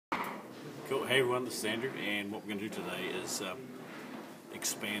Cool. Hey everyone, this is Andrew, and what we're going to do today is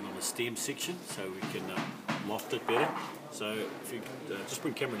expand on the stem section so we can loft it better. So if you just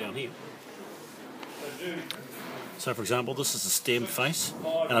bring the camera down here. So for example, this is the stem face,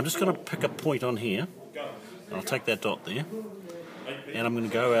 and I'm just going to pick a point on here. I'll take that dot there, and I'm going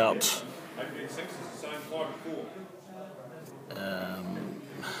to go out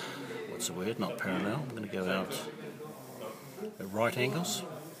what's the word? Not parallel. I'm going to go out at right angles.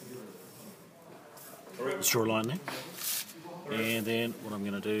 Let's draw a line there, and then what I'm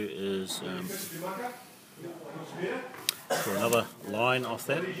going to do is draw another line off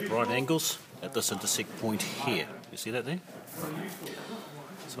that at right angles at this intersect point here. You see that there?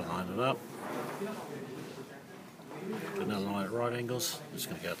 So I line it up, do another line at right angles. I'm just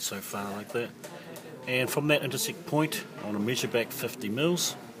going to go out so far like that, and from that intersect point I want to measure back 50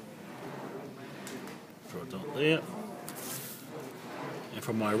 mils. Draw a dot there. And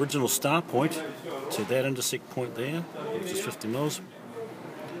from my original start point to that intersect point there, which is 50 mils,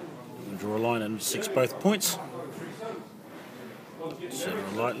 I'm going to draw a line that intersects both points. Center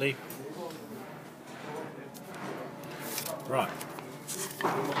lightly. Right.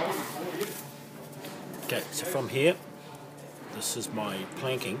 Okay, so from here, this is my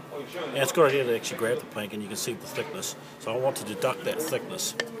planking. And it's a good idea to actually grab the plank and you can see the thickness. So I want to deduct that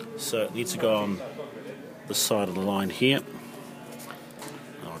thickness. So it needs to go on this side of the line here.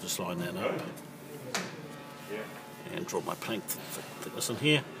 I'll just line that up and draw my plank thickness in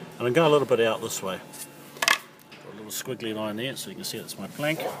here, and I'm going a little bit out this way. Draw a little squiggly line there so you can see that's my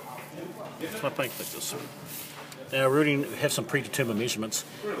plank. It's my plank thickness. Now we already have some predetermined measurements,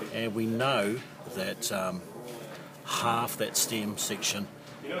 and we know that half that stem section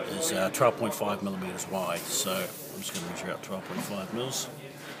is 12.5 millimeters wide. So I'm just going to measure out 12.5 mils,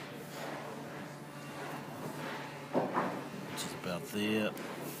 which is about there.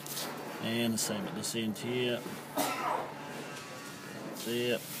 And the same at this end here.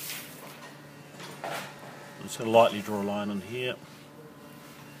 There. I'm just going to lightly draw a line on here.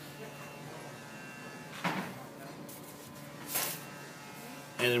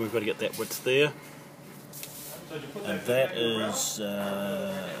 And then we've got to get that width there. And that is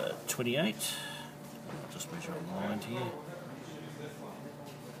 28. I'll just measure a line here.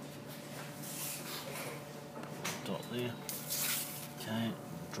 Dot there. Okay.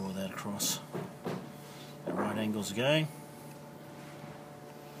 Draw that across at right angles again,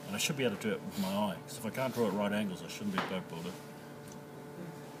 and I should be able to do it with my eye, because if I can't draw at right angles I shouldn't be a boat builder.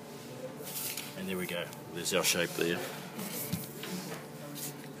 And there we go, there's our shape there.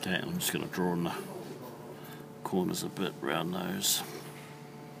 Okay, I'm just going to draw in the corners a bit round those,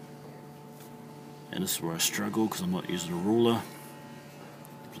 and this is where I struggle because I'm not using a ruler.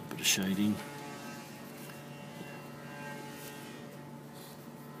 A bit of shading.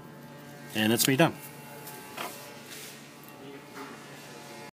 And that's me done.